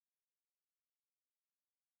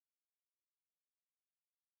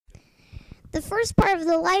The first part of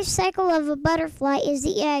the life cycle of a butterfly is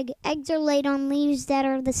the egg. Eggs are laid on leaves that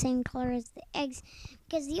are the same color as the eggs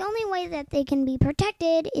because the only way that they can be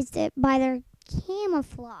protected is by their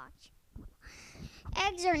camouflage.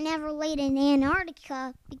 Eggs are never laid in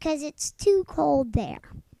Antarctica because it's too cold there.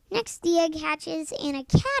 Next, the egg hatches and a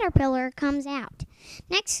caterpillar comes out.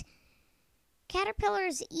 Next,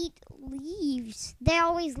 caterpillars eat leaves. They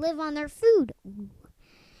always live on their food.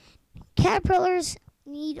 Caterpillars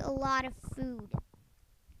need a lot of food.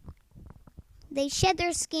 They shed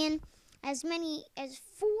their skin as many as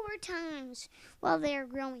 4 times while they are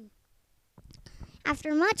growing.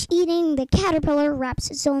 After much eating, the caterpillar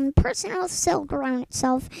wraps its own personal silk around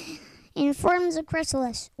itself and forms a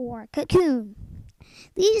chrysalis, or cocoon.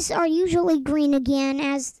 These are usually green again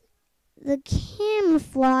as the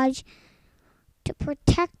camouflage to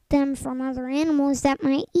protect them from other animals that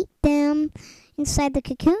might eat them. Inside the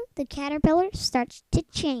cocoon, the caterpillar starts to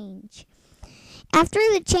change. After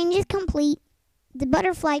the change is complete, the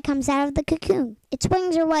butterfly comes out of the cocoon. Its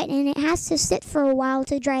wings are white and it has to sit for a while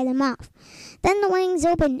to dry them off. Then the wings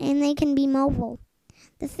open and they can be mobile.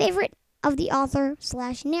 The favorite of the author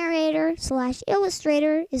 / narrator /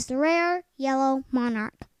 illustrator is the rare yellow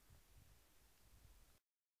monarch.